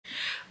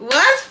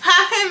What's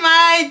poppin',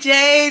 my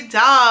J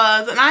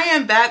dolls? And I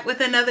am back with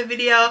another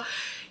video.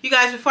 You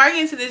guys, before I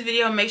get into this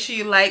video, make sure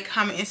you like,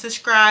 comment, and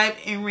subscribe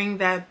and ring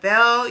that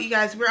bell. You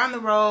guys, we're on the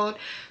road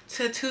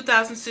to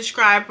 2,000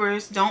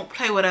 subscribers. Don't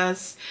play with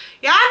us.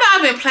 Y'all know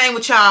I've been playing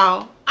with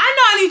y'all. I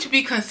know I need to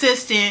be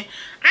consistent.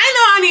 I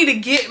know I need to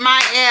get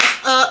my ass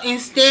up and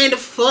stand the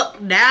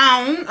fuck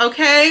down,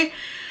 okay?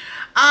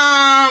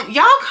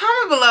 Y'all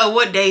comment below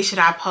what day should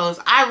I post.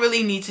 I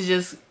really need to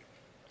just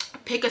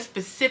pick a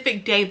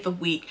specific day of the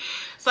week.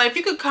 So if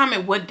you could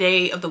comment what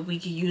day of the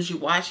week you usually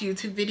watch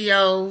YouTube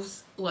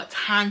videos, what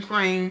time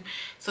frame,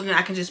 so then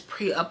I can just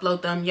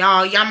pre-upload them.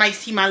 Y'all might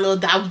see my little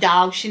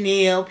dog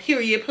Chanel,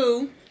 period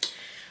poo,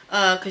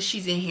 because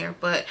she's in here.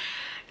 But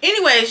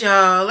anyways,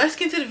 y'all, let's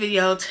get to the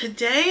video.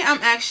 Today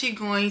I'm actually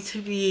going to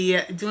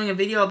be doing a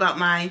video about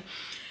my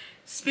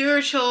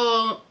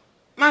spiritual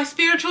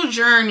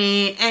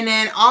journey, and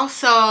then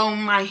also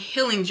my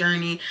healing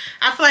journey.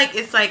 I feel like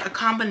it's like a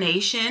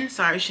combination.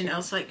 Sorry,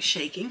 Chanel's like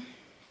shaking.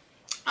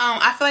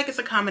 I feel like it's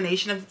a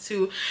combination of the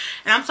two,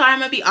 and I'm sorry I'm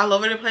gonna be all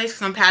over the place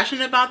because I'm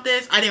passionate about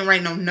this. I didn't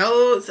write no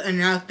notes or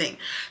nothing,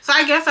 so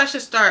I guess I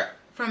should start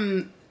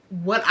from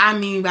what I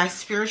mean by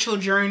spiritual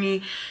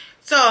journey.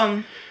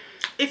 So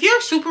if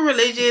you're super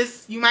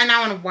religious, you might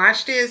not want to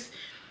watch this.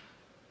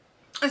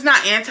 It's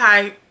not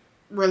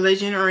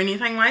anti-religion or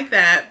anything like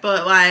that,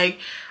 but like,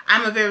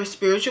 I'm a very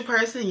spiritual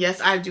person.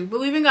 Yes, I do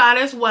believe in God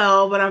as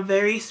well, but I'm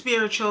very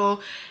spiritual,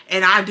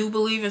 and I do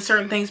believe in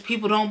certain things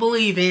people don't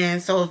believe in.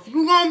 So if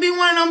you're gonna be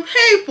one of them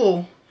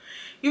people,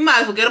 you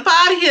might as well get up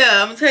out of here.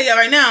 I'm gonna tell you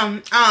right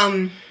now.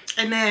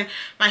 And then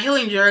my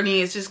healing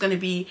journey is just gonna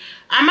be,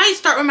 I might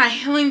start with my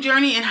healing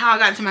journey and how I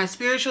got to my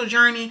spiritual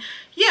journey.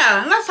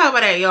 Yeah, let's talk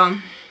about that, y'all.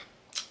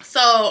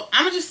 So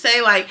I'm gonna just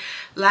say, like,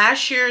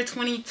 last year,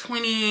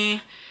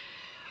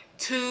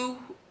 2022,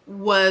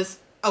 was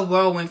a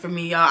whirlwind for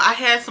me, y'all. I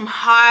had some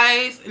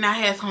highs and I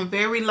had some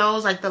very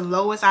lows, like the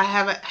lowest I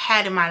have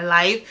had in my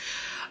life.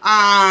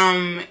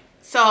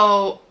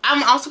 So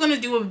I'm also going to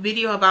do a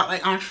video about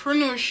like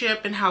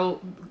entrepreneurship and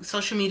how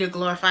social media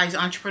glorifies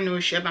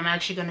entrepreneurship. I'm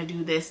actually going to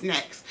do this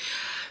next.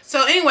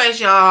 So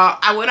anyways, y'all,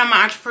 I went on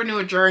my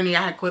entrepreneur journey.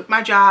 I had quit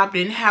my job,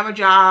 didn't have a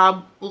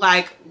job,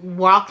 like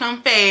walked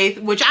on faith,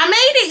 which I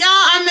made it, y'all.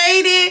 I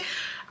made it.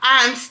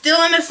 I'm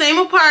still in the same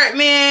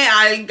apartment.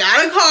 I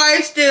got a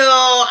car still.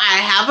 I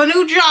have a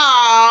new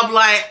job.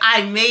 Like,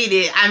 I made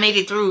it. I made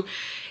it through.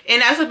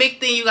 And that's a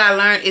big thing you gotta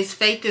learn, is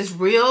faith is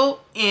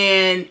real,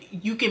 and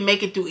you can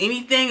make it through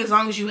anything as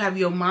long as you have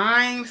your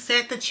mind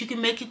set that you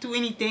can make it through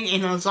anything,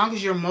 and as long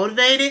as you're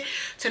motivated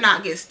to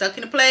not get stuck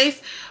in a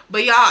place.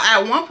 But y'all,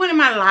 at one point in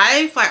my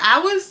life, like, I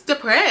was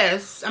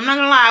depressed. I'm not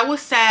gonna lie, I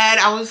was sad.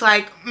 I was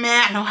like,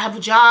 man, I don't have a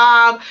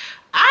job.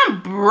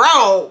 I'm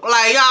broke.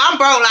 Like, y'all, I'm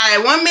broke.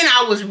 Like, one minute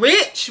I was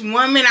rich,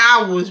 one minute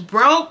I was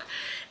broke.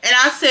 And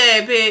I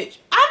said, bitch,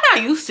 I'm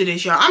not used to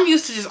this, y'all. I'm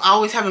used to just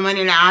always having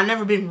money now. I've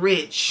never been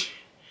rich.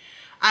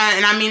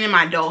 And I mean in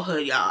my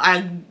adulthood, y'all.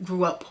 I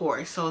grew up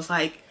poor. So it's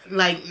like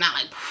not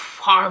like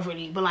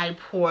poverty, but like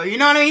poor. You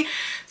know what I mean?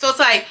 So it's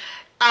like,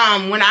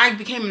 when I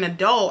became an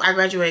adult, I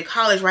graduated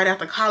college. Right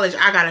after college,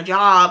 I got a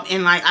job,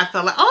 and like, I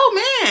felt like,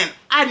 oh man,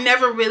 I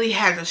never really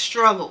had to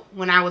struggle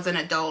when I was an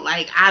adult.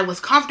 Like, I was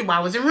comfortable. I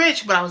wasn't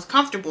rich, but I was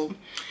comfortable.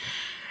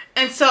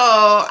 And so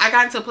I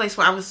got into a place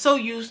where I was so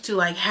used to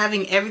like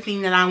having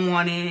everything that I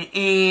wanted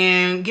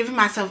and giving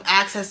myself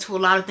access to a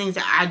lot of things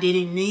that I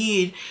didn't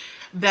need,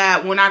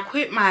 that when I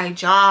quit my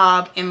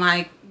job and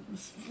like,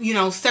 you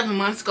know, 7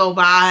 months go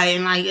by,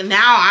 and like,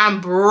 now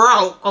I'm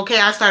broke. Okay,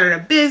 I started a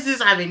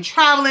business. I've been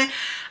traveling.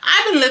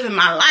 I've been living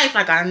my life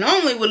like I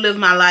normally would live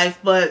my life,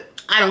 but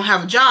I don't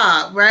have a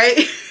job, right?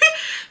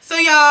 So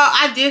y'all,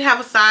 I did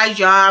have a side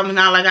job.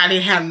 Not like I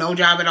didn't have no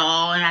job at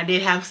all, and I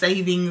did have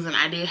savings, and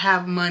I did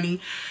have money.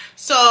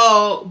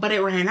 So, but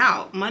it ran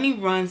out. Money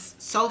runs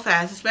so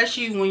fast,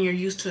 especially when you're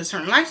used to a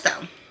certain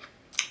lifestyle.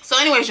 So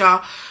anyways,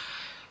 y'all,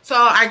 so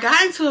I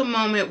got into a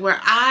moment where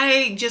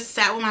I just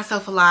sat with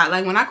myself a lot.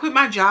 Like, when I quit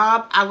my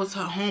job, I was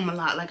at home a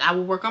lot. Like, I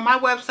would work on my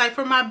website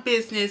for my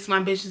business. My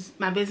business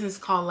is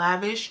called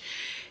Lavish.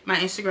 My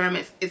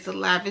Instagram it's a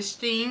lavish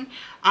thing.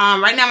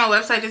 Right now my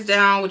website is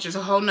down, which is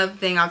a whole nother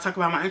thing. I'll talk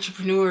about my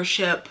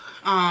entrepreneurship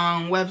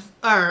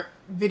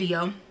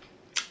video.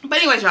 But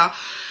anyways, y'all,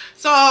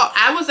 so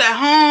I was at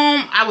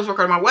home. I was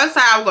working on my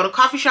website. I would go to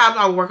coffee shops.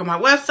 I would work on my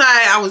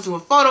website. I was doing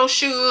photo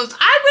shoots.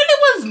 I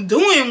really was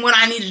doing what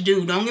I needed to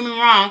do. Don't get me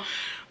wrong.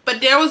 But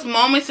there was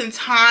moments and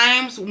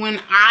times when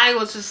I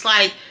was just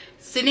like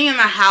sitting in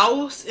the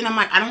house, and I'm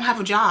like, I don't have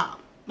a job.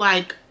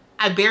 Like,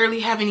 I barely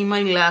have any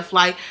money left.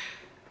 Like,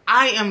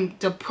 I am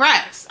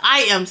depressed.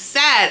 I am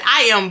sad.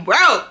 I am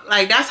broke.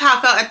 Like, that's how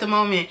I felt at the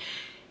moment.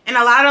 And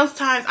a lot of those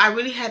times I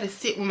really had to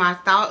sit with my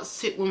thoughts,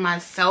 sit with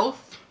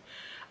myself.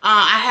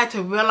 I had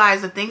to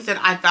realize the things that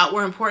I thought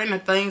were important, the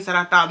things that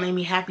I thought made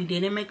me happy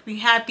didn't make me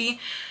happy.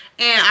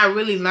 And I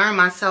really learned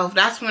myself.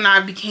 That's when I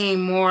became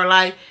more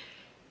like,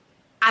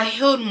 I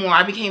healed more.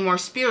 I became more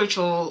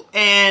spiritual.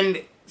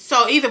 And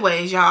so either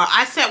ways, y'all,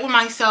 I sat with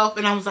myself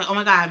and I was like, oh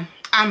my God,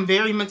 I'm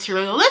very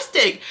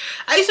materialistic.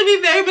 I used to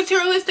be very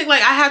materialistic.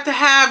 Like, I have to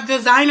have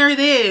designer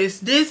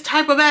this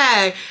type of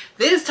bag,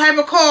 this type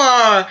of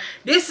car.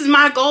 This is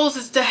my goals,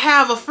 is to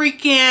have a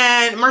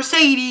freaking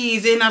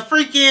Mercedes and a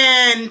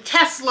freaking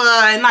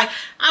Tesla. And like,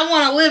 I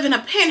want to live in a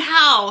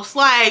penthouse.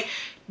 Like,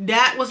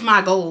 that was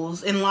my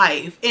goals in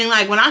life. And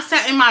like, when I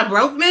sat in my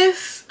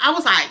brokenness, I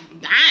was like,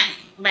 dang,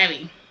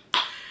 baby,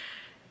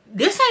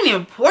 this ain't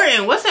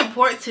important. What's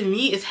important to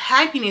me is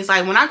happiness.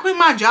 Like, when I quit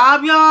my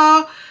job,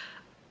 y'all,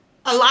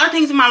 a lot of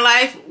things in my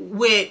life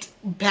went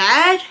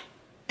bad,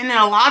 and then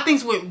a lot of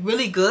things went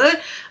really good.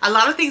 A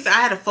lot of things I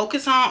had to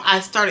focus on,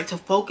 I started to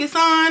focus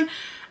on, and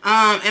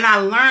I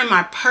learned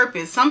my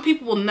purpose. Some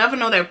people will never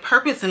know their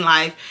purpose in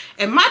life,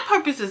 and my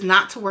purpose is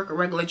not to work a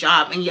regular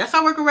job. And yes,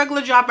 I work a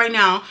regular job right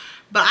now,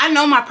 but I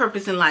know my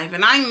purpose in life,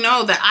 and I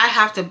know that I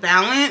have to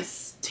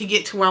balance to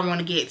get to where I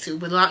want to get to.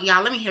 But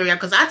y'all, let me hear y'all,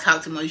 because I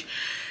talk too much.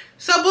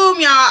 So boom,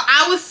 y'all,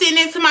 I was sitting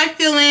into my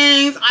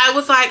feelings. I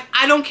was like,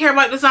 I don't care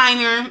about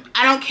designer.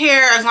 I don't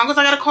care, as long as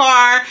I got a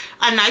car,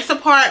 a nice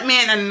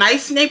apartment, a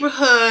nice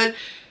neighborhood.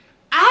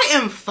 I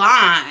am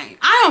fine.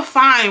 I am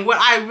fine. What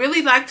I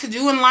really like to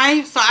do in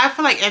life, so I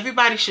feel like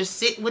everybody should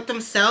sit with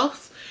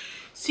themselves,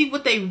 see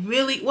what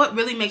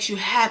really makes you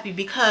happy,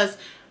 because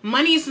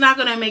money is not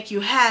gonna make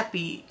you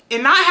happy,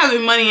 and not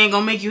having money ain't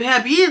gonna make you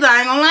happy either. I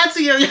ain't gonna lie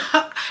to you, y'all.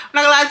 I'm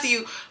not gonna lie to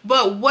you.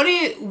 But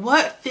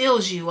what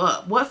fills you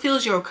up? What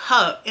fills your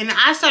cup? And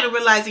I started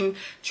realizing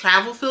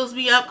travel fills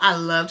me up. I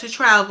love to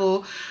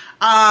travel.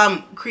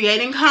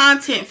 Creating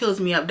content fills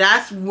me up.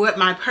 That's what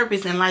my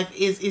purpose in life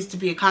is to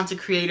be a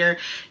content creator.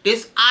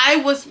 I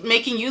was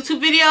making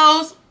YouTube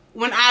videos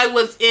when I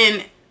was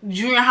in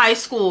junior high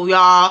school,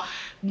 y'all.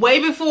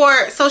 Way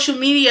before social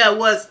media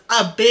was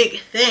a big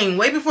thing,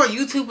 way before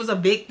YouTube was a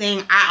big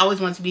thing, I always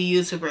wanted to be a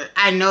YouTuber.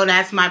 I know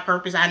that's my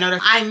purpose. I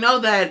know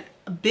that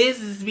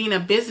being a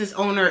business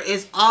owner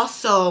is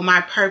also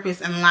my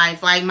purpose in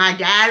life. Like, my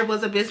dad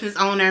was a business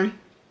owner, and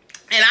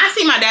I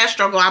see my dad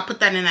struggle. I'll put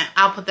that in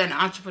an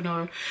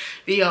entrepreneur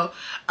video.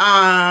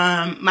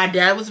 My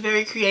dad was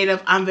very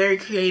creative. I'm very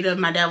creative.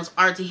 My dad was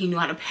artsy. He knew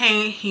how to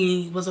paint.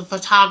 He was a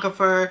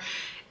photographer.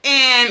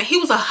 And he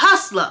was a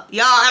hustler,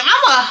 y'all. And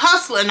I'm a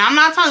hustler, and I'm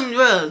not talking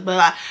drugs,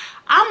 but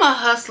I'm a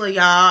hustler,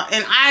 y'all.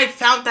 And I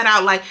found that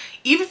out. Like,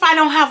 even if I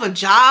don't have a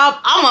job,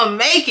 I'm gonna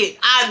make it.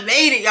 I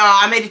made it, y'all.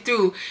 I made it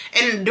through.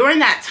 And during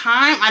that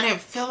time, I didn't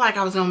feel like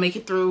I was gonna make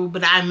it through,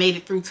 but I made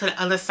it through to the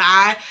other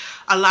side.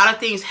 A lot of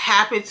things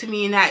happened to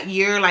me in that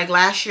year. Like,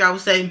 last year, I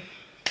would say,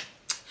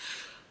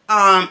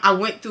 I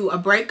went through a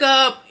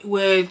breakup,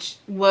 which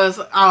was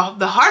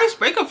the hardest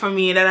breakup for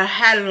me that I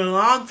had in a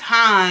long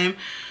time.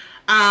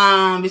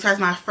 Besides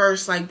my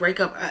first like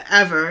breakup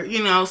ever,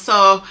 you know.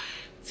 So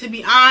to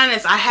be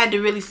honest, I had to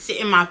really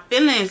sit in my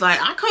feelings. Like,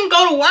 I couldn't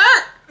go to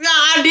work. Yeah,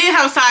 I did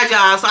have a side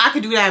job, so I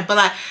could do that, but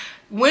like,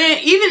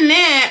 even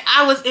then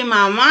I was in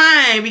my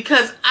mind,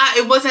 because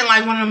it wasn't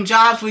like one of them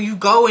jobs where you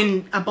go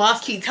and a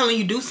boss keep telling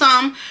you do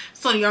something,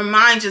 so your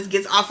mind just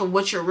gets off of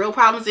what your real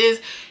problems is.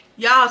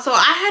 Y'all, so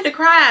I had to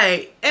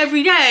cry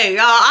every day,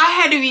 y'all.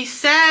 I had to be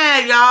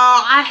sad, y'all.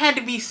 I had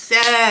to be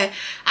sad.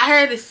 I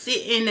had to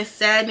sit in the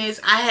sadness.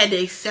 I had to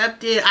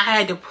accept it. I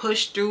had to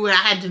push through it. I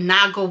had to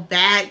not go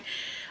back.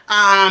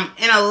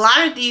 And a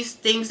lot of these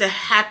things that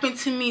happened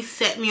to me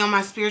set me on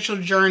my spiritual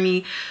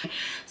journey.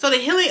 So the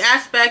healing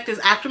aspect is,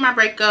 after my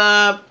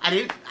breakup, I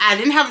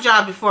didn't have a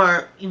job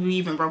before we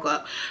even broke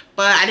up,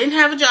 but I didn't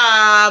have a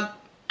job.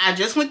 I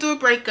just went through a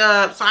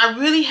breakup, so I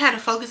really had to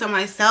focus on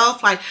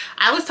myself. Like,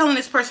 I was telling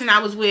this person I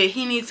was with,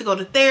 he needs to go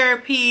to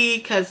therapy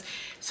because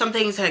some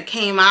things had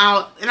came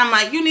out, and I'm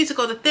like, you need to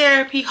go to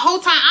therapy. Whole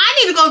time,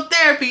 I need to go to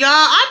therapy, y'all.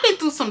 I've been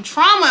through some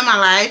trauma in my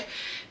life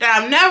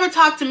that I've never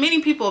talked to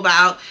many people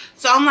about.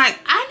 So I'm like,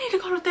 I need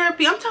to go to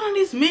therapy. I'm telling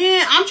these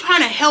men, I'm trying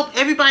to help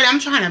everybody.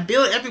 I'm trying to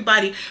build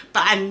everybody,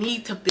 but I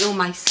need to build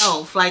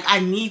myself. Like, I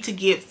need to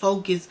get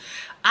focused.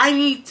 I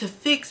need to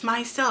fix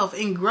myself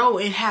and grow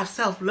and have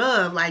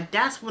self-love. Like,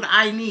 that's what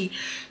I need.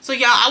 So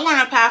y'all, I went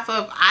on a path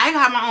of, I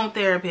got my own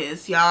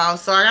therapist, y'all.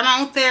 So I got my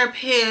own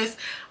therapist.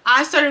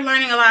 I started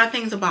learning a lot of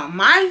things about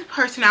my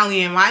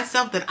personality and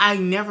myself that I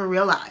never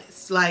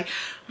realized. Like,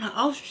 I'm like,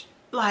 oh,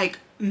 like,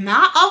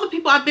 not all the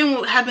people I've been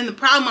with have been the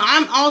problem.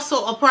 I'm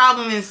also a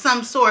problem in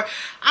some sort.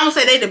 I don't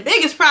say they the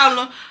biggest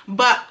problem,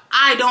 but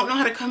I don't know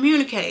how to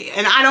communicate,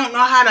 and I don't know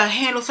how to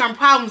handle certain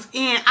problems,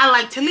 and I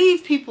like to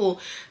leave people.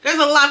 There's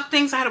a lot of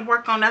things I had to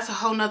work on. That's a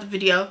whole nother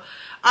video.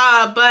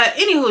 But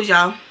anywho,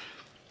 y'all,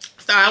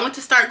 so I went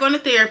to start going to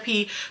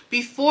therapy.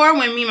 Before,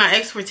 when me and my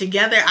ex were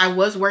together, I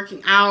was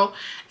working out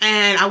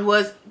and I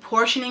was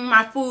portioning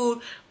my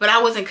food, but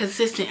I wasn't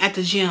consistent at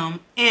the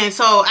gym. And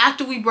so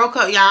after we broke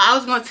up, y'all, I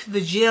was going to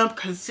the gym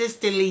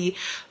consistently,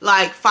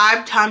 like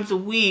 5 times a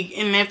week.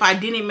 And if I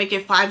didn't make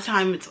it 5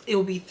 times, it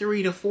would be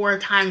 3 to 4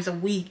 times a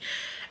week.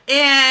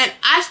 And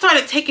I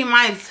started taking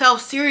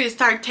myself serious,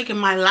 started taking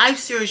my life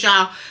serious,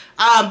 y'all.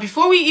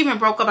 Before we even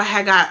broke up, I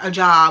had got a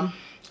job.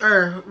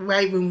 Or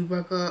right when we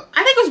broke up,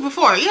 I think it was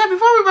before. Yeah,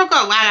 before we broke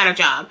up, I got a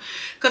job,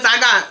 because I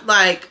got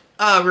like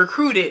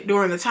recruited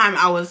during the time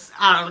I was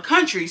out of the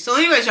country. So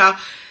anyways, y'all,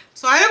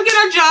 so I didn't get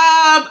a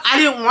job. I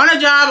didn't want a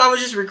job. I was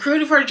just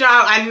recruited for a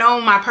job. I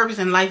know my purpose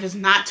in life is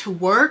not to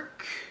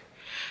work.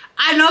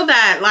 I know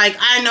that. Like,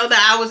 I know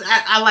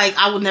that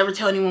I would never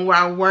tell anyone where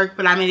I work,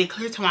 but I made it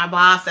clear to my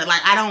boss that,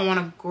 like, I don't want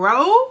to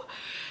grow.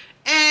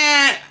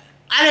 And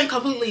I didn't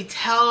completely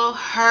tell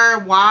her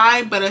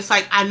why, but it's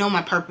like, I know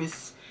my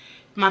purpose.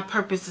 My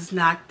purpose is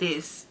not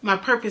this. My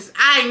purpose,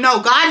 I know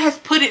God has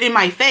put it in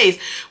my face.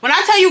 When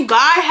I tell you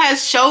God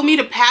has showed me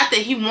the path that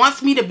he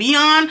wants me to be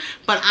on,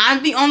 but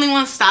I'm the only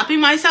one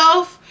stopping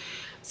myself.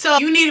 So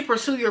you need to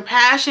pursue your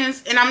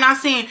passions. And I'm not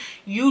saying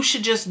you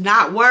should just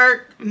not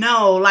work.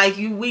 No, like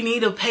we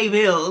need to pay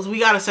bills. We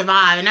got to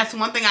survive. And that's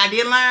one thing I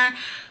did learn.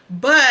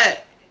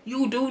 But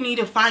you do need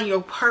to find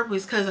your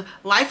purpose, because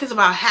life is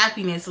about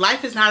happiness.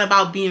 Life is not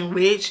about being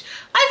rich.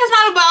 Life is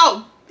not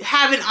about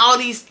having all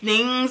these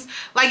things.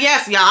 Like,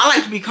 yes, y'all, I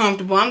like to be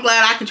comfortable. I'm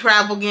glad I can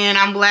travel again.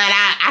 I'm glad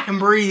I can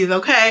breathe,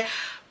 okay?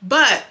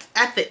 But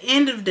at the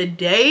end of the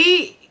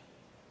day,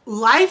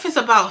 life is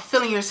about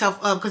filling yourself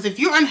up. Because if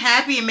you're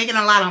unhappy and making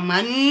a lot of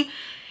money,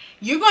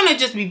 you're going to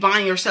just be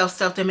buying yourself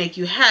stuff to make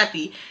you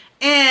happy.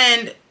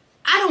 And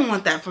I don't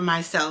want that for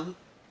myself.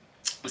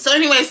 So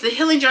anyways, the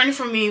healing journey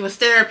for me was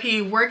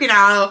therapy, working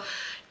out,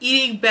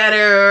 eating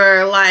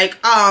better,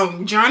 like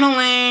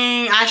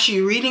journaling, actually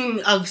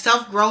reading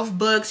self-growth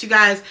books. You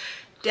guys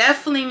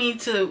definitely need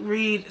to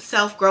read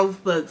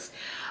self-growth books.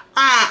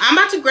 I'm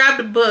about to grab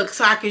the book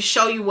so I can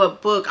show you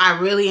what book I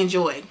really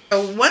enjoyed.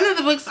 So one of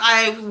the books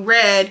I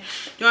read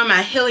during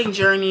my healing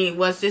journey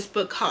was this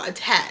book called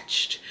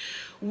Attached.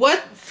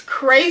 What's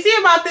crazy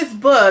about this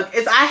book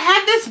is I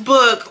had this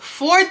book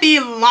for the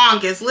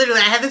longest.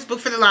 Literally, I had this book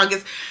for the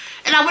longest.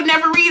 And I would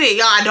never read it,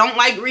 y'all. I don't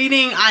like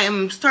reading. I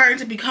am starting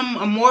to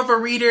become more of a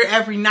reader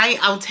every night.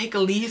 I'll take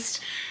at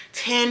least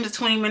 10 to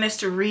 20 minutes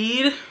to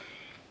read.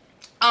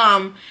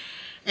 And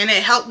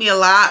it helped me a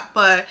lot.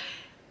 But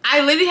I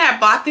literally had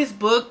bought this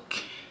book.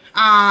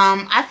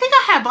 I think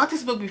I had bought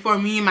this book before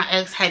me and my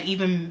ex had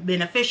even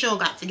been official,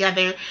 got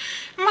together.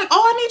 I'm like,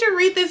 oh, I need to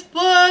read this book.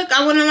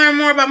 I want to learn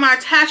more about my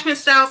attachment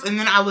styles. And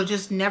then I would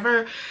just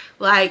never,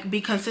 like,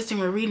 be consistent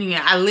with reading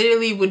it. I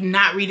literally would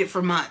not read it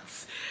for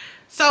months.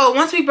 So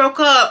once we broke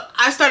up,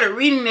 I started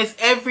reading this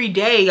every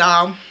day,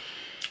 y'all.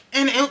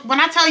 And when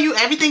I tell you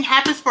everything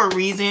happens for a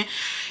reason,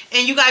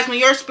 and you guys, when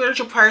you're a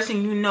spiritual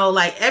person, you know,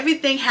 like,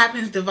 everything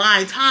happens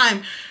divine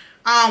time.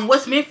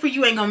 What's meant for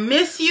you ain't gonna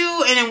miss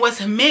you, and then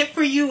what's meant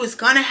for you is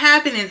gonna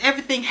happen, and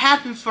everything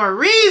happens for a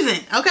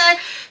reason, okay?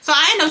 So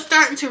I ended up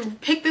starting to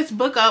pick this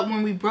book up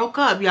when we broke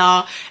up,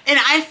 y'all. And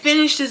I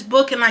finished this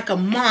book in like a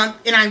month,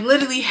 and I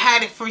literally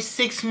had it for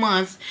 6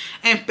 months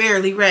and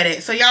barely read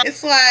it. So y'all,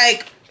 it's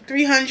like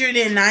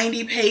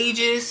 390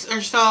 pages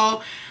or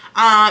so.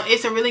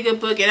 It's a really good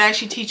book. It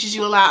actually teaches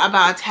you a lot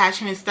about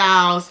attachment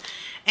styles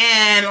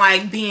and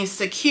like being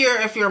secure,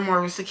 if you're more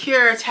of a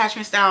secure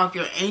attachment style, if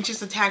you're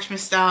anxious attachment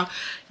style.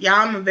 Y'all,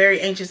 I'm a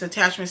very anxious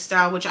attachment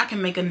style, which I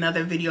can make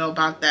another video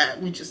about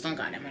that. We just don't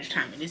got that much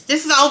time in this.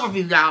 This is an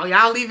overview, y'all.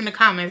 Y'all leave in the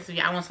comments if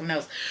y'all want some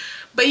notes.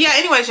 But yeah,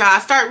 anyways, y'all, I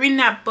started reading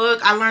that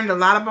book. I learned a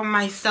lot about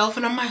myself,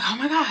 and I'm like, oh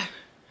my God,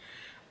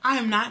 I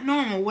am not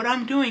normal. What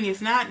I'm doing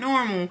is not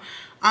normal.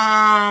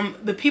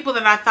 The people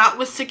that I thought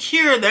was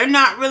secure, they're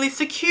not really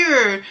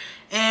secure.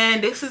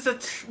 And this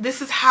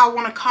is how I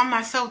want to calm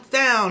myself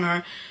down.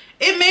 Or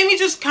it made me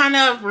just kind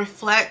of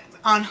reflect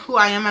on who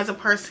I am as a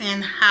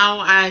person, how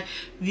I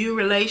view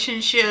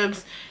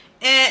relationships.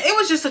 And it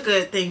was just a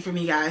good thing for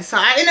me, guys. So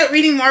I ended up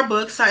reading more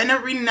books. So I ended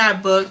up reading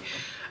that book.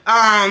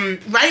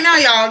 Right now,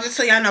 y'all, just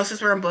so y'all know, since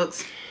we're in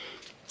books,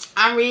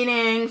 I'm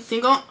reading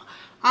Single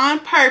on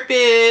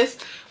Purpose,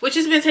 which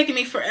has been taking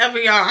me forever,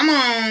 y'all. I'm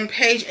on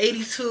page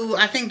 82.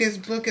 I think this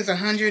book is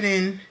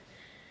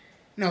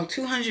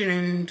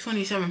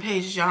 227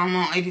 pages, y'all. I'm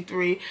on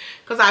 83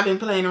 because I've been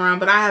playing around,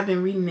 but I have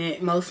been reading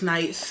it most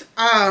nights.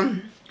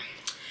 And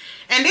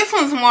this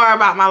one's more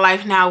about my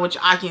life now, which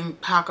I can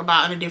talk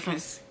about in a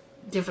different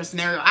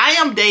scenario. I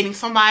am dating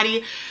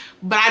somebody,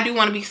 but I do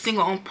want to be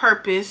single on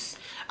purpose,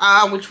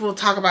 which we'll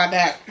talk about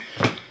that.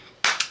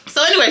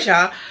 So anyways,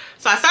 y'all,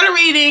 so I started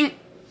reading,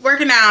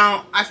 working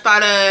out, I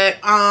started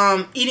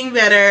eating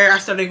better, I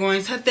started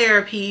going to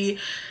therapy,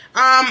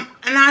 and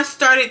I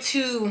started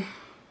to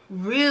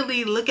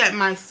really look at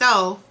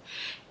myself.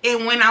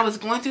 And when I was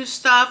going through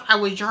stuff, I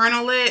would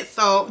journal it.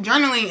 So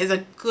journaling is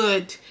a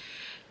good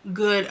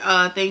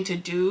thing to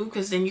do,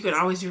 because then you can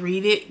always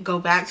read it, go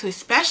back to it,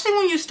 especially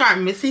when you start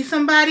missing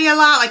somebody a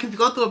lot. Like if you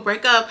go through a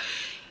breakup,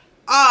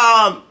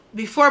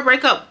 before a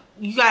breakup,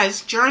 you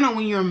guys journal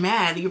when you're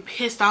mad, you're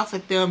pissed off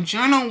at them.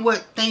 Journal what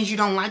things you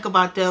don't like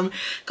about them,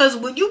 because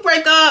when you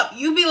break up,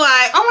 you be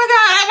like, oh my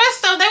God, I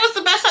messed up. They was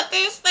the best at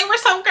this. They were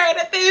so great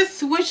at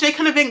this, which they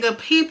could have been good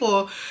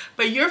people,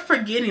 but you're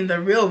forgetting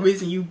the real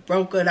reason you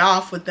broke it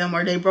off with them,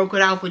 or they broke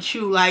it off with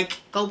you. Like,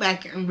 go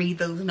back and read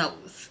those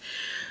notes.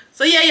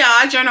 So yeah, y'all,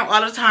 I journal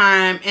all the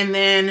time. And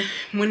then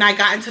when I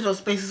got into those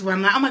spaces where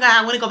I'm like, oh my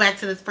God, I want to go back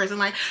to this person,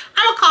 like,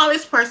 I'm gonna call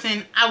this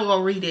person, I will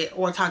go read it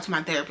or talk to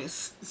my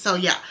therapist. So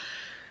yeah.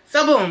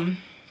 So boom,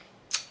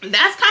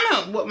 that's kind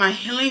of what my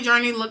healing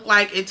journey looked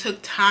like. It took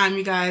time,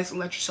 you guys.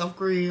 Let yourself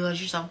grieve, let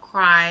yourself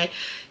cry.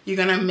 You're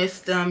gonna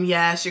miss them,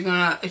 yes. You're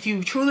gonna, if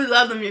you truly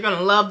love them, you're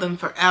gonna love them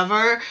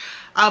forever.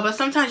 But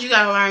sometimes you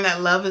gotta learn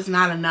that love is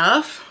not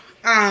enough.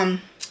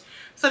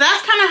 So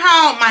that's kind of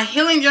how my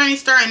healing journey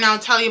started. Now I'll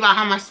tell you about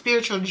how my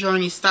spiritual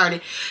journey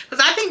started,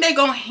 because I think they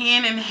go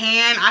hand in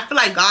hand. I feel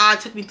like God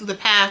took me through the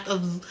path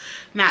of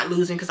not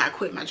losing, because I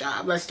quit my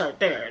job. Let's start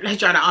there. They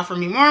try to offer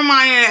me more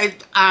money.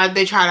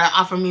 They try to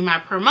offer me my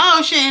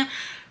promotion.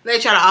 They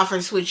try to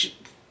offer switch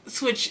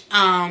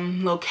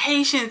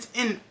locations,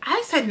 and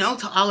I said no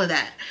to all of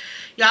that.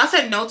 Y'all,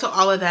 said no to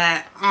all of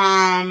that.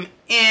 And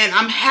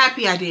I'm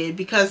happy I did,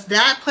 because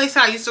that place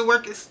I used to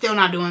work is still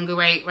not doing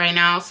great right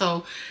now.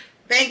 So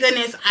thank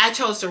goodness I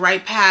chose the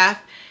right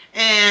path.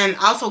 And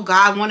also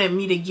God wanted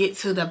me to get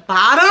to the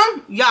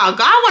bottom. Y'all,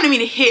 God wanted me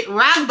to hit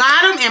rock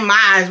bottom. In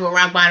my eyes, what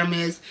rock bottom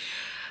is,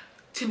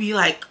 to be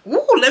like,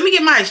 ooh, let me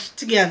get my shit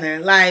together.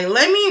 Like,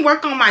 let me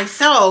work on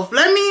myself.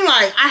 Let me,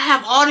 like, I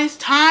have all this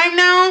time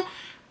now.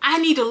 I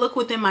need to look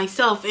within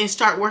myself and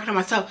start working on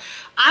myself.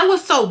 I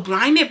was so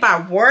blinded by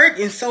work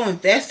and so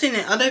invested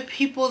in other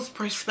people's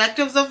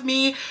perspectives of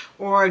me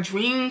or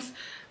dreams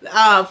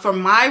for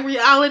my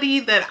reality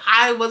that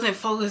I wasn't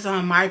focused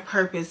on my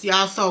purpose,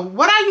 y'all. So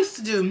what I used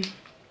to do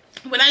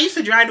when I used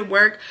to drive to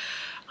work,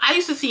 I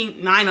used to see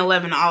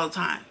 9/11 all the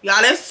time.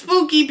 Y'all, that's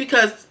spooky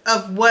because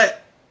of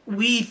what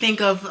we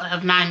think of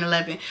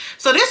 9/11.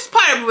 So this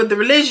part with the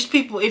religious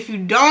people, if you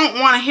don't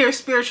want to hear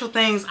spiritual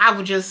things, I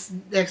would just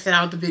exit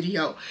out the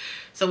video.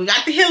 So we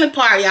got the healing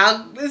part,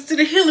 y'all. Let's do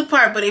the healing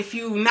part. But if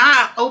you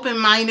not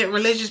open-minded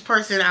religious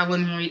person, I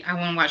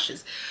wouldn't watch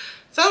this.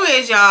 So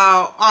anyways,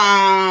 y'all,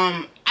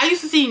 I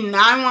used to see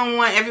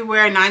 911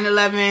 everywhere,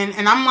 9/11,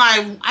 and I'm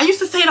like, I used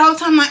to say it all the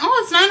time, like,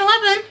 oh, it's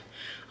 9/11.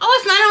 Oh,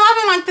 it's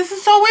 9/11. Like, this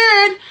is so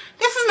weird.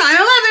 This is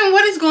 9/11.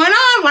 What is going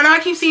on? Why do I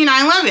keep seeing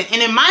 9/11?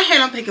 And in my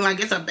head, I'm thinking, like,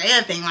 it's a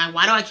bad thing. Like,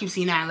 why do I keep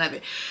seeing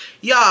 9/11?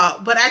 Y'all,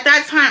 but at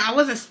that time, I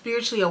wasn't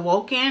spiritually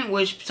awoken,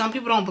 which some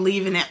people don't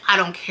believe in it. I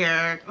don't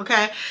care,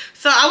 okay?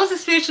 So I wasn't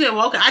spiritually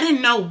awoken. I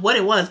didn't know what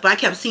it was, but I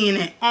kept seeing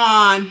it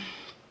on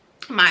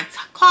my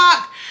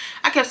clock.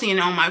 I kept seeing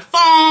it on my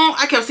phone.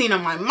 I kept seeing it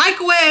on my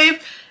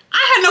microwave.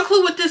 I had no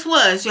clue what this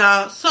was,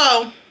 y'all.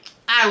 So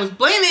I was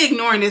blatantly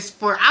ignoring this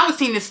I was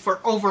seeing this for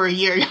over a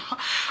year, y'all.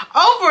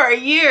 Over a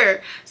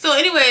year. So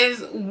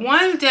anyways,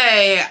 one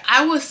day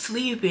I was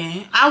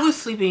sleeping,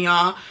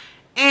 y'all.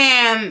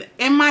 And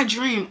in my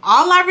dream,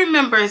 all I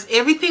remember is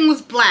everything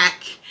was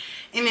black.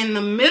 And in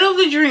the middle of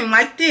the dream,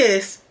 like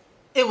this,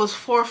 it was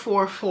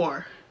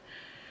 444.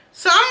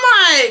 So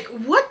I'm like,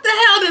 what the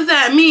hell does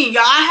that mean,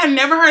 y'all? I had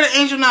never heard of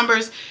angel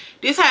numbers.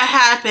 This had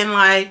happened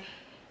like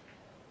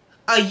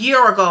a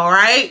year ago,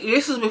 right?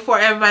 This was before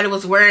everybody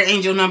was wearing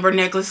angel number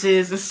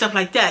necklaces and stuff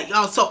like that,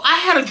 y'all. So I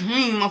had a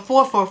dream of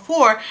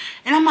 444,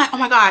 and I'm like, oh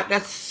my God,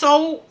 that's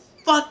so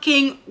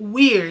fucking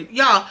weird,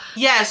 y'all.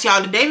 Yes,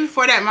 y'all, the day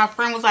before that, my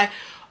friend was like,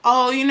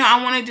 oh, you know,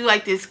 I want to do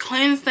like this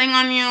cleanse thing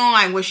on you,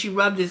 like where she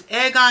rubbed this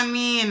egg on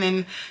me, and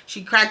then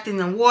she cracked in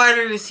the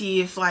water to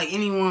see if like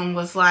anyone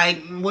was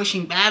like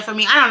wishing bad for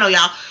me. I don't know,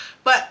 y'all.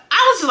 But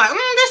I was just like,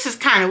 this is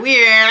kind of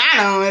weird. I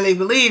don't really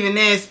believe in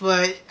this,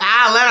 but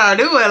I'll let her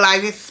do it.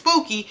 Like, it's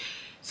spooky.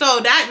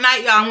 So that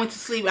night, y'all, I went to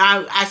sleep.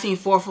 I seen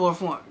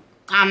 444.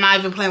 I'm not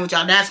even playing with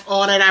y'all. That's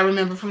all that I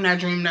remember from that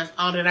dream. That's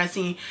all that I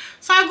seen.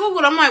 So I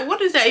Googled. I'm like, what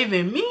does that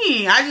even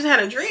mean? I just had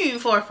a dream,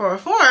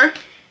 444.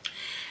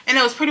 And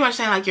it was pretty much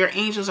saying, like, your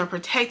angels are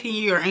protecting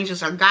you. Your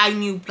angels are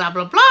guiding you, blah,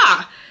 blah,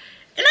 blah.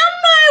 And I'm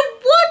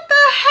like, what the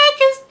heck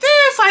is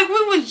this? Like,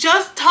 we were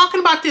just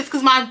talking about this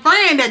because my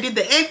friend that did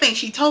the egg thing,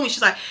 she told me,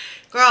 she's like,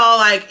 girl,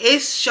 like,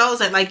 it shows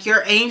that, like,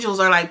 your angels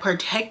are, like,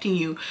 protecting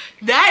you.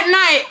 That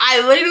night,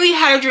 I literally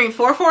had a dream,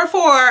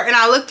 444, and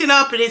I looked it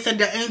up, and it said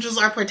the angels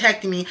are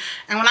protecting me.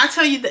 And when I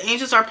tell you the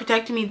angels are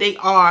protecting me, they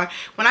are.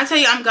 When I tell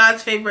you I'm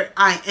God's favorite,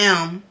 I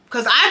am.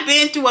 Because I've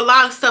been through a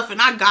lot of stuff,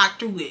 and I got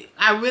through it.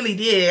 I really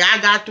did. I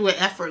got through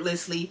it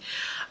effortlessly.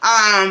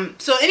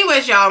 So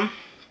anyways, y'all.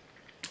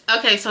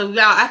 Okay, so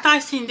y'all, after I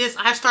seen this,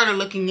 I started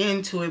looking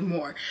into it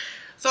more.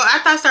 So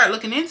after I started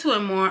looking into it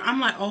more, I'm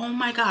like, oh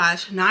my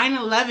gosh,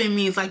 9/11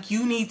 means like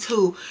you need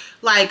to,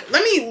 like,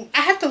 I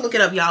have to look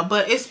it up, y'all,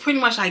 but it's pretty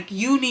much like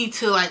you need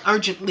to like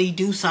urgently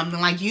do something.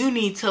 Like you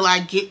need to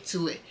like get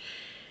to it.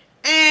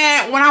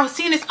 And when I was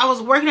seeing this, I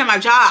was working at my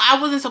job. I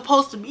wasn't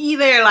supposed to be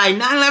there. Like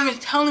 9/11 is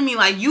telling me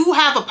like you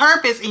have a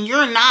purpose and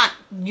you're not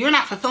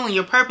fulfilling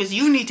your purpose.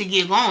 You need to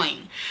get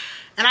going.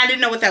 And I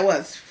didn't know what that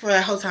was for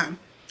that whole time.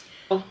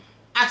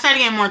 I started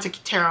getting more into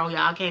tarot,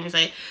 y'all. I can't even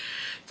say.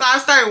 So I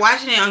started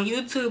watching it on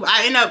YouTube.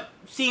 I ended up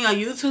seeing a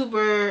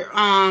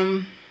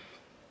YouTuber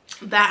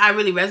that I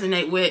really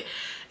resonate with.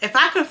 If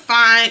I could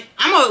find,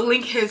 I'm going to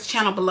link his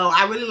channel below.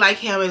 I really like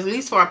him, at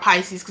least for a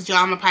Pisces, because y'all,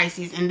 I'm a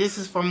Pisces. And this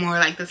is for more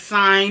like the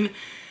sign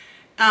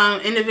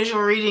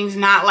individual readings,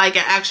 not like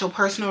an actual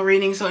personal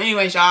reading. So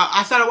anyways, y'all,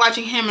 I started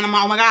watching him and I'm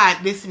like, oh my God,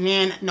 this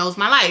man knows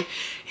my life.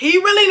 He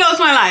really knows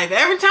my life.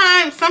 Every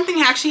time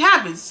something actually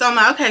happens. So I'm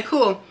like, okay,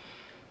 cool.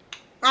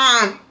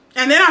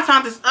 And then I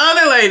found this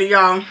other lady,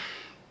 y'all.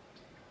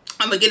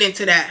 I'm gonna get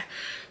into that.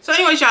 So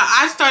anyways, y'all,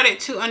 I started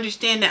to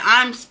understand that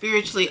I'm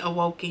spiritually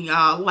awoken,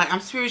 y'all. Like, I'm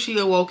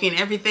spiritually awoken.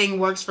 Everything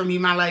works for me.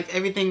 My life,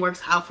 everything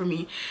works out for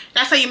me.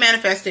 That's how you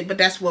manifest it, but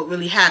that's what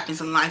really happens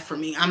in life for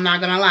me. I'm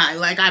not gonna lie.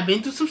 Like, I've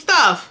been through some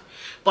stuff,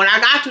 but I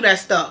got through that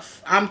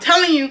stuff. I'm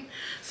telling you.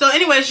 So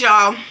anyways,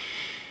 y'all,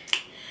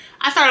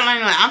 I started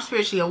learning that I'm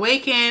spiritually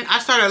awakened. I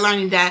started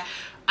learning that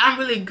I'm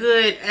really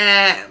good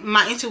at,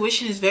 my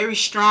intuition is very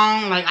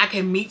strong. Like, I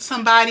can meet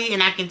somebody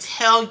and I can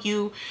tell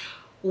you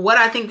what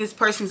I think this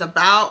person's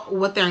about,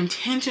 what their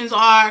intentions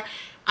are.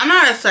 I'm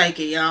not a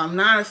psychic, y'all. I'm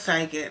not a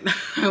psychic.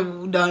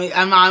 I'm not even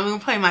gonna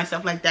play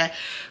myself like that.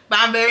 But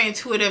I'm very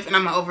intuitive and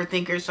I'm an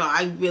overthinker, so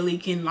I really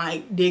can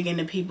like dig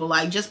into people.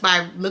 Like, just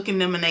by looking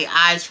them in their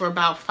eyes for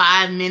about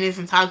 5 minutes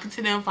and talking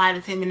to them 5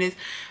 to 10 minutes,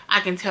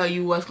 I can tell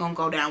you what's gonna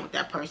go down with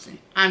that person.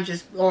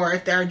 Or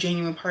if they're a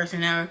genuine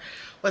person, or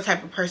what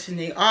type of person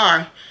they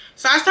are.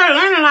 So I started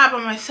learning a lot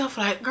about myself.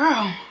 Like,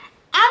 girl,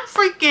 I'm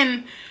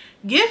freaking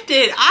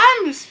gifted.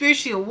 I'm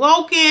spiritually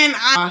awoken.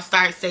 I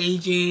start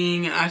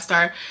saging and I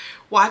start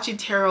watching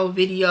tarot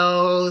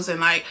videos and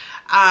like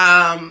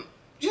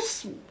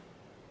just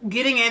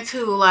getting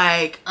into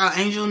like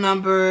angel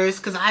numbers,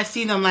 because I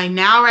see them like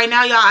right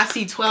now y'all, I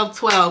see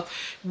 1212.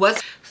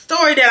 What's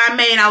story that I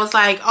made, I was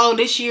like, oh,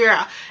 this year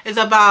is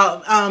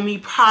about me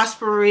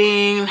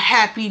prospering,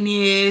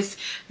 happiness,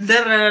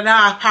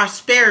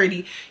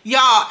 prosperity.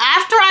 Y'all,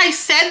 after I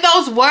said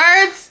those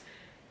words,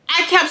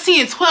 I kept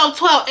seeing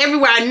 1212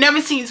 everywhere. I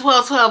never seen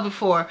 1212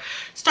 before.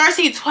 Start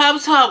seeing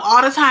 1212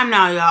 all the time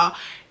now, y'all.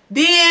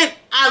 Then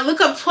I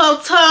look up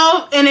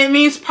 1212 and it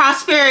means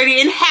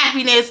prosperity and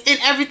happiness and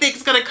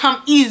everything's gonna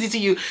come easy to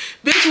you.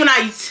 Bitch, when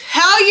I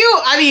tell you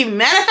I be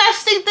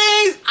manifesting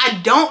things, I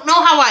don't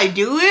know how I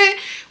do it.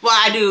 Well,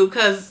 I do,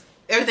 because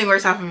everything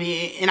works out for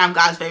me and I'm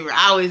God's favorite.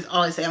 I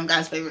always say I'm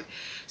God's favorite.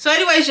 So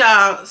anyways,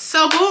 y'all,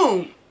 so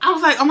boom. I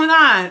was like, oh my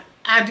God,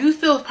 I do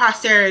feel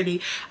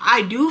prosperity.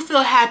 I do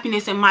feel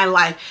happiness in my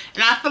life.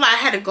 And I feel like I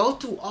had to go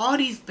through all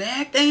these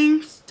bad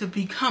things to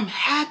become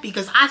happy.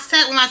 Because I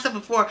said when I said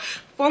before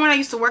when I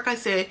used to work, I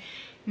said,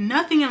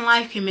 nothing in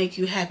life can make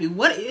you happy.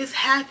 What is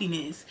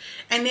happiness?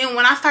 And then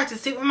when I start to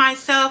sit with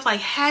myself, like,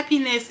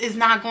 happiness is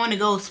not going to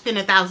go spend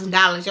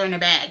 $1,000 or in a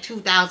bag,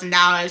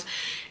 $2,000,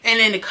 and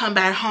then to come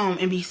back home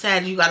and be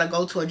sad you got to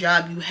go to a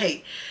job you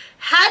hate.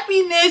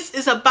 Happiness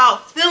is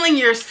about feeling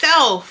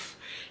yourself.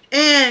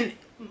 And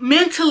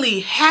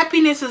mentally,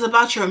 happiness is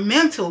about your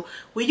mental.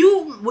 When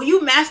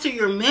you master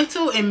your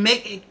mental and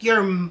make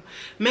your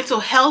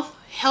mental health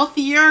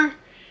healthier,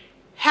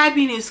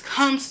 happiness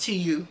comes to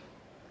you.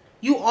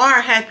 You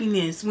are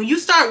happiness. When you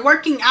start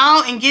working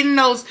out and getting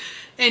those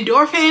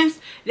endorphins,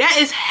 that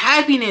is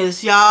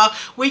happiness, y'all.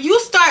 When you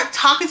start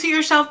talking to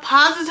yourself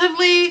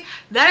positively,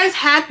 that is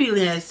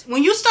happiness.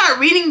 When you start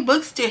reading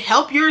books to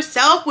help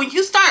yourself, when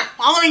you start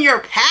following your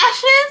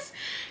passions,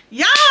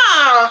 y'all,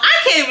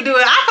 I can't even do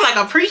it. I feel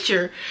like a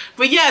preacher.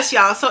 But yes,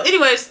 y'all. So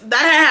anyways, that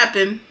had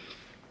happened.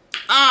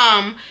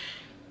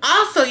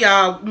 Also,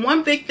 y'all,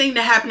 one big thing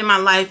that happened in my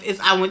life is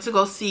I went to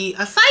go see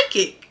a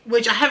psychic,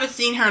 which I haven't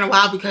seen her in a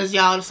while because,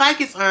 y'all, the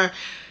psychics are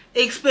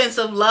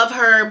expensive. Love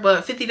her,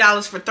 but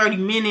 $50 for 30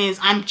 minutes.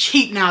 I'm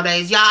cheap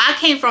nowadays, y'all. I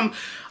came from,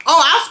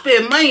 oh, I'll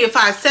spend money in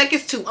 5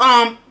 seconds to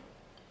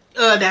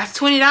that's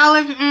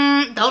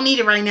 $20. Don't need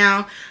it right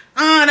now.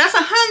 That's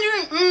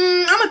 $100.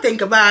 I'm gonna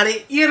think about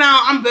it. You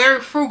know, I'm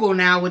very frugal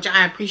now, which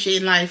I appreciate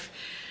in life.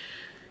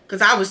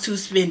 Because I was too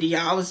spendy,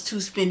 y'all. I was too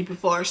spendy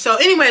before. So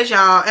anyways,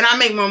 y'all, and I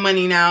make more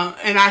money now.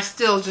 And I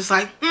still just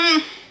like,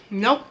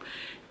 nope.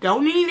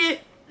 Don't need it.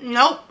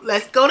 Nope.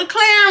 Let's go to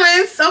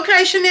clearance.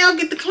 Okay, Chanel,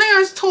 get the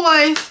clearance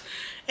toys.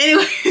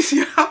 Anyways,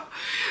 y'all.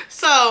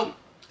 So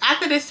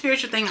after this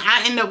spiritual thing,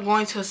 I ended up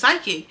going to a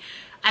psychic.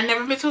 I've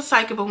never been to a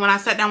psychic, but when I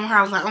sat down with her,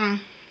 I was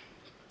like,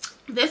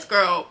 this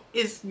girl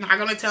is not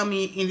going to tell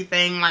me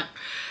anything. Like,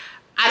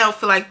 I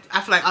feel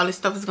like all this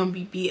stuff is going to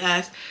be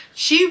BS.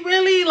 She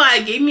really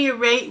like gave me a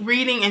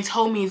reading and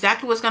told me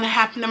exactly what's going to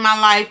happen in my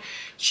life.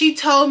 She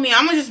told me,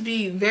 I'm going to just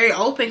be very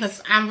open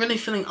because I'm really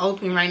feeling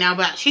open right now.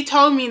 But she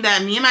told me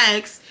that my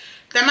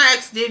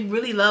ex did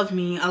really love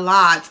me a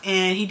lot.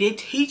 And he did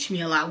teach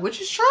me a lot, which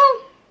is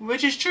true.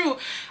 Which is true.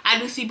 I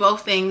do see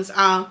both things.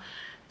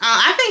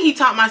 I think he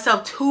taught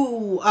myself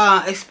to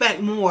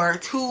expect more,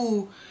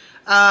 to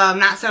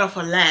not settle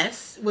for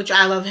less, which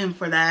I love him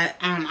for that.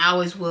 I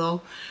always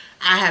will.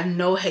 I have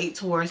no hate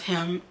towards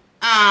him.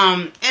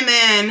 And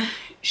then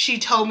she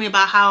told me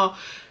about how,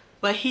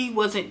 but he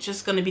wasn't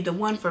just going to be the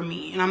one for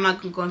me. And I'm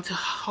not going to go into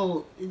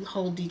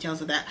whole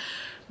details of that.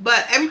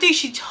 But everything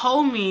she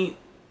told me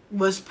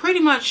was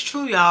pretty much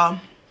true, y'all.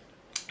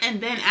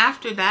 And then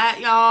after that,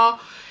 y'all,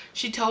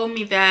 she told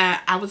me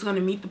that I was going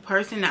to meet the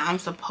person that I'm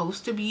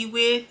supposed to be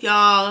with,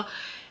 y'all.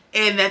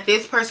 And that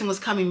this person was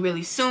coming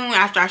really soon.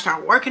 After I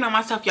started working on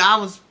myself, y'all, I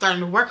was starting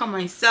to work on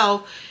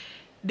myself.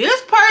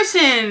 This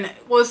person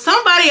was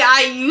somebody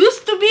I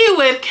used to be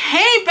with,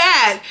 came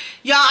back.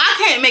 Y'all, I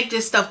can't make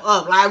this stuff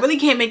up. Like, I really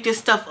can't make this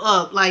stuff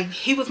up. Like,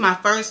 he was my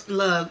first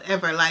love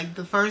ever. Like,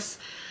 the first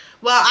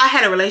Well, I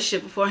had a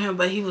relationship before him,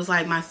 but he was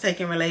like my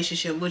second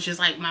relationship, which is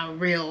like my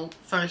real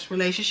first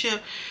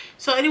relationship.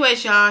 So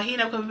anyways, y'all, he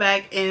ended up coming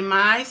back, and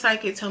my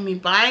psychic told me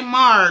by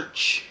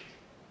March,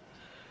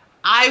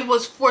 I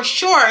was for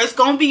sure, it's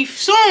gonna be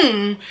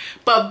soon,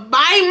 but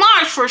by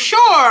March for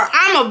sure,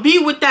 I'm gonna be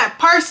with that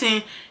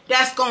person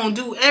that's gonna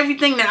do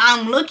everything that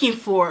I'm looking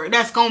for.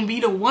 That's gonna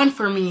be the one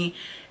for me.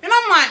 And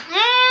I'm like,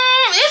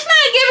 it's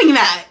not giving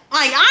that.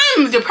 Like,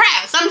 I'm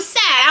depressed. I'm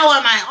sad. I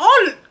want my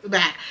own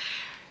back.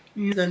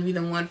 It's gonna be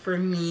the one for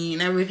me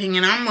and everything.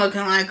 And I'm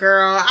looking like,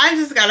 girl, I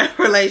just got a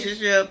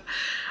relationship.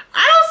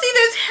 I don't see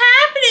this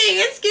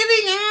happening. It's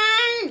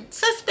giving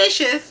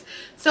suspicious.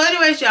 So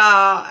anyways,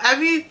 y'all,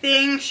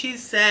 everything she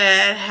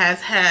said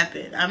has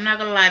happened. I'm not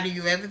gonna lie to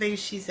you. Everything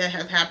she said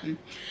has happened.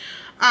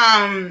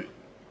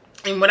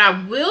 And what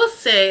I will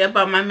say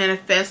about my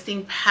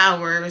manifesting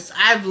powers,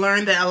 I've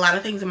learned that a lot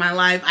of things in my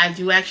life I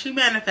do actually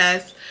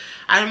manifest.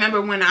 I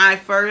remember when I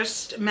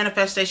first,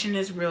 manifestation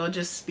is real,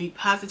 just speak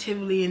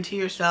positively into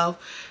yourself.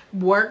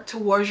 Work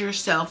towards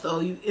yourself, though.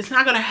 It's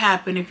not going to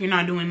happen if you're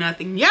not doing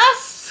nothing.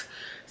 Yes,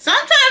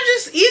 sometimes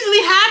it just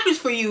easily happens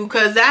for you,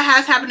 because that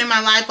has happened in my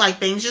life. Like,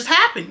 things just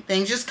happen.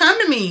 Things just come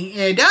to me.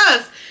 And it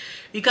does,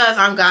 because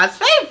I'm God's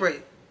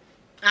favorite.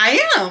 I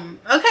am.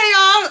 Okay,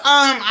 y'all.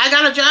 I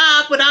got a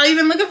job without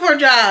even looking for a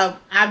job.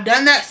 I've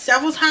done that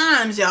several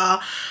times,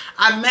 y'all.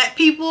 I've met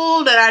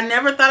people that I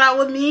never thought I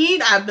would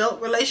meet. I built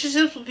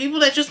relationships with people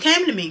that just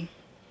came to me.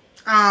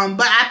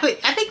 But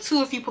I think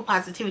too, if you put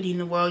positivity in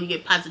the world, you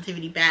get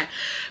positivity back.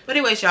 But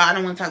anyways, y'all, I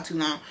don't want to talk too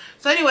long.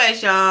 So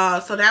anyways, y'all,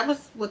 so that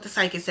was what the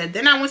psychic said.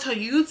 Then I went to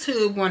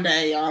YouTube one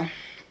day, y'all.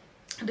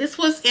 This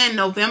was in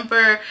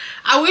November.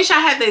 I wish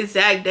I had the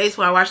exact dates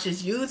where I watched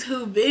this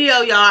YouTube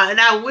video, y'all. And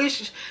I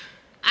wish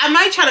I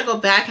might try to go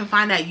back and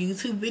find that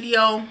YouTube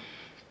video.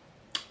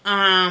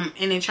 And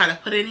then try to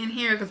put it in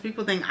here, because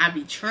people think I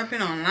be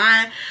tripping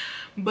online.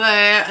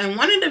 But in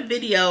one of the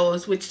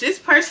videos, which this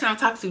person I'm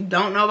talking to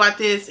don't know about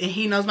this, and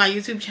he knows my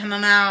YouTube channel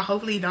now.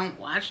 Hopefully he don't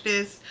watch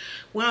this.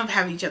 We don't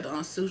have each other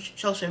on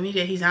social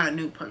media. He's not a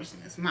new person.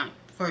 It's my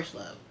first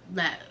love.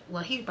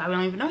 Well, he probably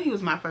don't even know he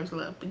was my first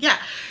love. But yeah.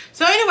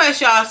 So anyways,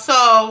 y'all.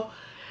 So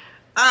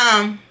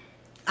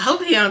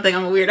hopefully you don't think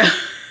I'm a weirdo.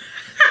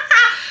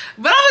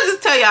 But I'm gonna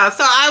just tell y'all.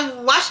 So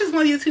I watched this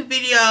one YouTube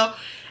video,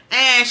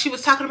 and she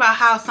was talking about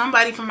how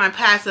somebody from my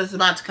past is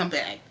about to come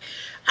back.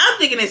 I'm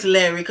thinking it's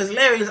Larry, because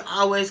Larry is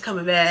always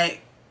coming back,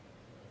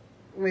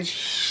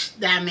 which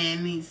that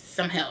man needs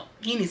some help.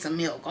 He needs some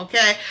milk,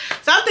 okay?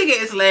 So I'm thinking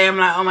it's Larry. I'm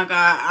like, oh my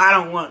God, I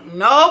don't want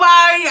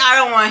nobody. I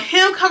don't want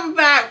him coming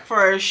back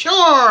for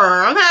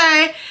sure,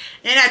 okay?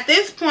 And at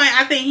this point,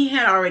 I think he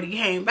had already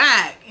came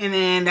back. And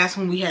then that's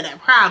when we had that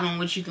problem,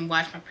 which you can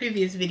watch my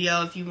previous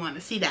video if you want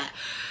to see that.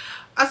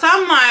 So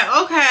I'm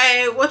like,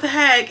 okay, what the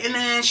heck? And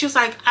then she was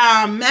like,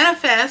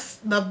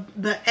 manifest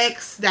the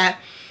ex that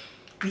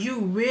you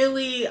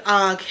really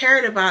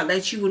cared about,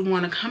 that you would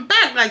want to come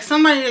back. Like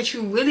somebody that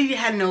you really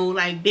had no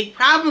like big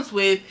problems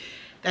with,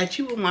 that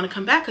you would want to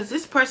come back, because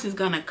this person's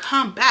going to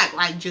come back.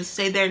 Like, just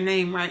say their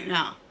name right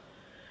now.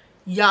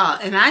 Y'all,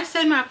 and I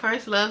said my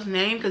first love's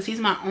name because he's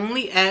my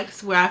only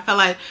ex where I felt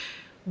like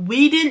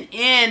we didn't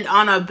end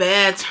on a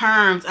bad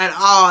terms at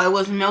all. It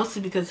was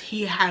mostly because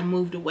he had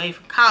moved away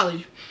from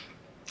college.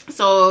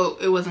 So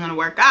it wasn't going to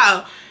work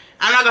out.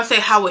 I'm not going to say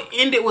how it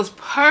ended was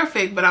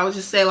perfect, but I would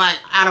just say, like,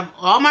 out of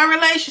all my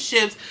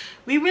relationships,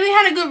 we really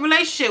had a good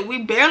relationship.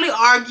 We barely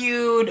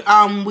argued.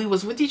 We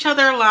was with each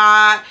other a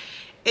lot.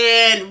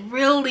 And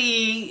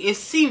really, it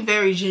seemed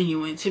very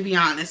genuine, to be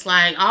honest.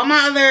 Like, all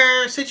my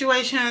other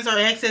situations or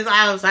exes,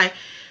 I was like,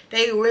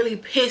 they really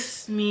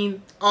pissed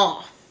me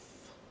off.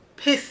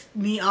 Pissed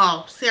me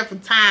off several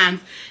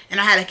times, and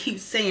I had to keep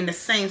saying the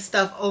same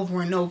stuff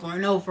over and over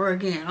and over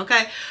again,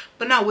 okay?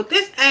 But no, with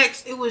this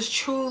ex, it was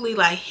truly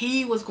like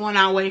he was going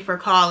away for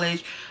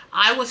college,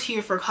 I was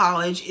here for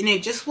college, and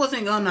it just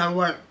wasn't gonna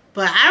work.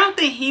 But I don't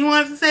think he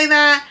wanted to say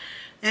that,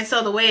 and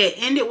so the way it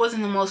ended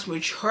wasn't the most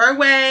mature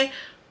way,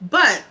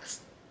 but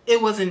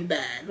it wasn't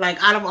bad.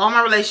 Like, out of all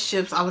my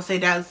relationships, I would say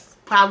that's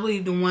probably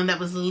the one that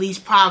was the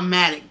least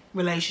problematic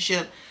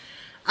relationship.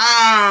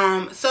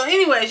 So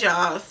anyways,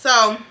 y'all,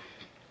 so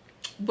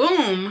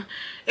boom,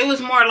 it was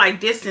more like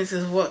distance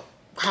is what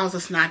caused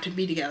us not to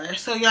be together.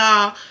 So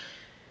y'all,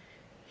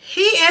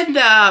 he ended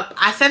up,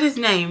 I said his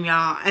name,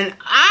 y'all, and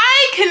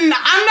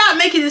I'm not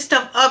making this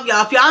stuff up,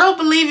 y'all. If y'all don't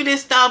believe in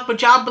this stuff,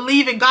 but y'all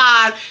believe in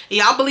God, and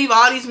y'all believe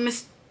all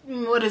these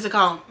what is it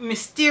called,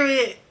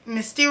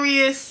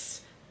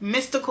 mysterious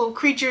mystical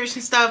creatures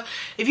and stuff,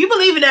 if you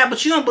believe in that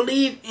but you don't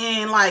believe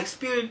in like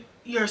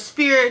your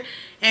spirit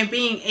and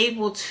being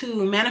able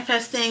to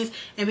manifest things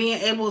and being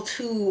able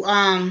to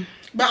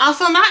but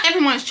also not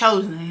everyone's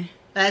chosen.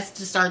 Let's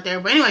just start there.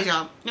 But anyways,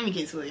 y'all, let me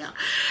get to it, y'all,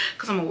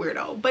 because I'm a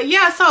weirdo. But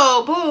yeah,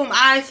 so boom,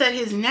 I said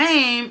his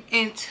name,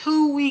 and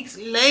 2 weeks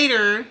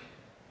later,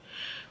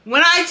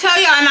 when I tell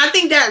y'all, and I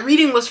think that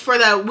reading was for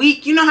that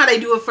week, you know how they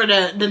do it for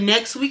the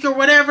next week or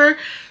whatever.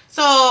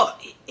 So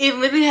it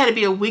literally had to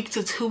be a week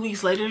to 2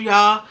 weeks later,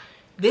 y'all.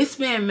 This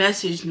man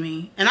messaged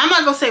me, and I'm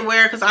not gonna say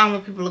where because I don't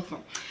want people to look for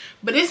him.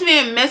 But this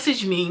man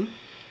messaged me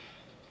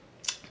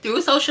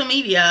through social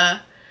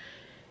media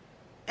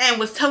and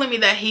was telling me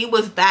that he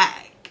was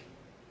back.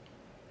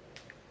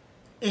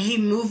 And he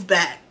moved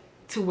back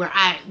to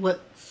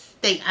what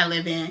state I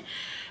live in.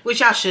 Which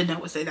y'all should know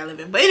what state I live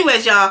in. But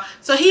anyways, y'all,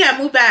 so he had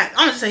moved back.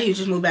 I'm gonna say he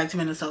just moved back to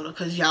Minnesota,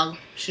 because y'all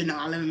should know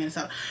I live in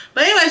Minnesota.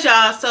 But anyways,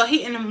 y'all, so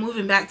he ended up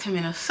moving back to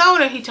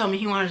Minnesota. He told me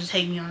he wanted to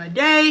take me on a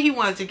date. He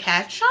wanted to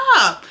catch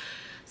up.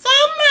 So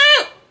I'm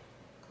like,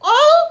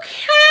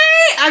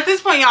 okay. At this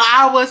point, y'all,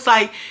 I was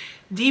like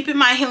deep in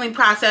my healing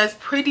process.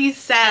 Pretty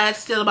sad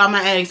still about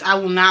my ex. I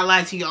will not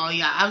lie to y'all.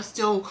 Yeah, I'm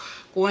still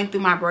going through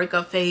my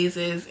breakup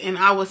phases. And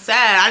I was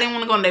sad. I didn't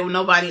want to go on a date with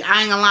nobody.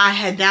 I ain't gonna lie. I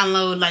had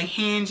downloaded like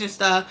Hinge and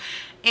stuff.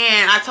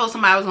 And I told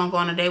somebody I was going to go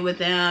on a date with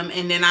them.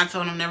 And then I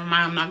told them, never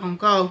mind, I'm not going to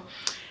go.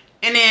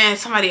 And then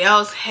somebody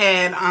else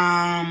had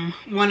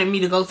wanted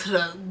me to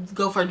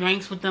go for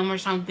drinks with them or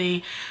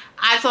something.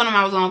 I told them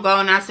I was going to go.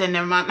 And I said,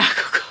 never mind, I'm not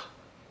going to go.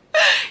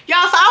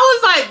 Y'all, so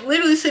I was like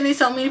literally sending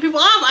so many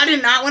people off. I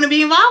did not want to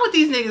be involved with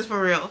these niggas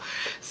for real.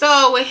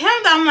 So with him,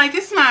 though, I'm like,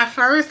 this is my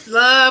first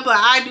love. But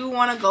I do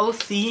want to go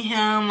see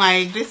him.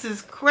 Like, this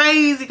is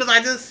crazy because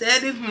I just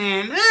said this,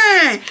 man.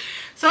 Dang.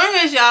 So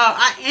anyways, y'all,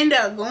 I end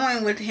up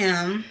going with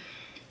him,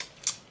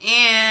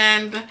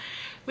 and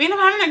we ended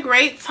up having a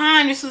great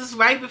time. This was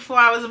right before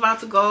I was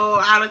about to go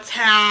out of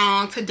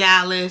town to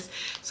Dallas.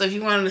 So if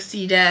you wanted to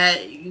see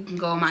that, you can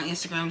go on my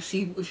Instagram and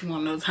see if you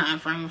want to know the time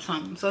frame or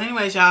something. So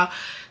anyways, y'all,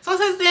 so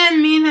since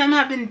then, me and him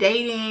have been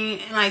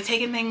dating and like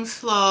taking things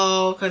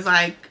slow, because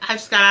like I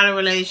just got out of a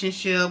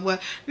relationship. Well,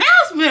 now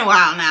it's been a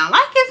while now.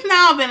 Like it's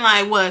now been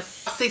like, what,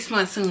 6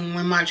 months soon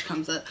when March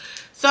comes up.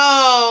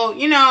 So,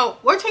 you know,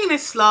 we're taking it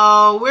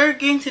slow. We're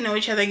getting to know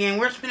each other again.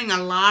 We're spending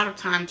a lot of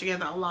time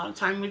together,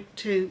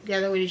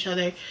 together with each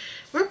other.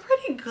 We're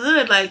pretty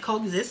good, like,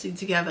 coexisting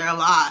together a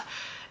lot.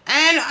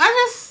 And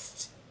I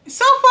just,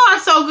 so far,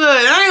 so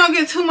good. I ain't gonna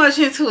get too much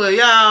into it,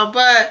 y'all.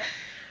 But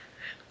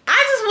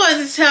I just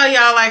wanted to tell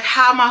y'all, like,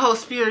 how my whole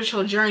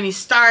spiritual journey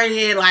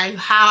started. Like,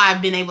 how I've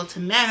been able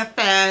to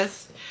manifest.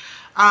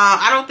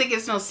 I don't think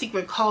it's no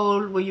secret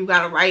code where you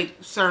gotta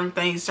write certain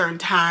things certain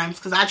times,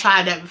 because I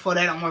tried that before.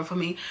 That don't work for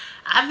me.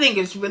 I think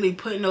it's really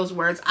putting those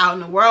words out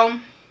in the world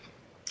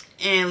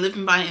and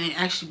living by it and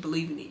actually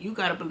believing it. You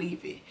gotta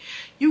believe it.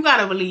 You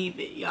gotta believe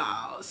it,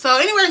 y'all. So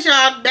anyways,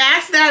 y'all,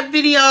 that's that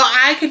video.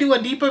 I could do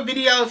a deeper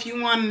video if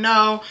you want to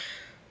know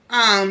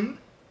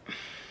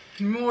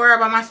more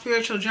about my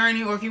spiritual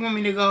journey, or if you want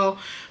me to go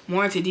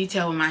more into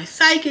detail with my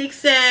psychic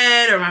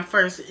said, or my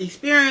first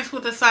experience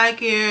with a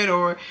psychic,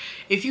 or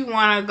if you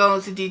want to go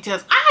into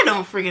details. I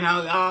don't freaking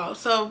know, y'all.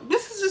 So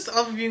this is just an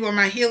overview of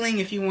my healing.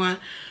 If you want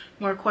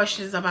more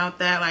questions about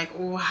that, like,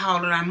 oh, how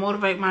did I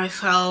motivate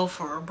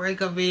myself, or a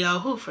breakup video,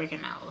 who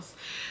freaking knows.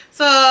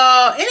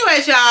 So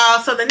anyways, y'all,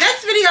 so the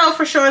next video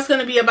for sure is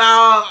going to be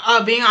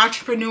about being an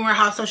entrepreneur,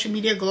 how social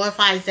media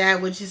glorifies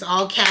that, which is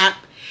all cap.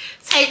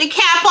 Take the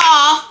cap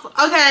off,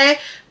 okay?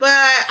 But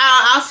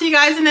I'll see you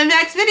guys in the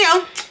next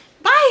video.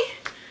 Bye.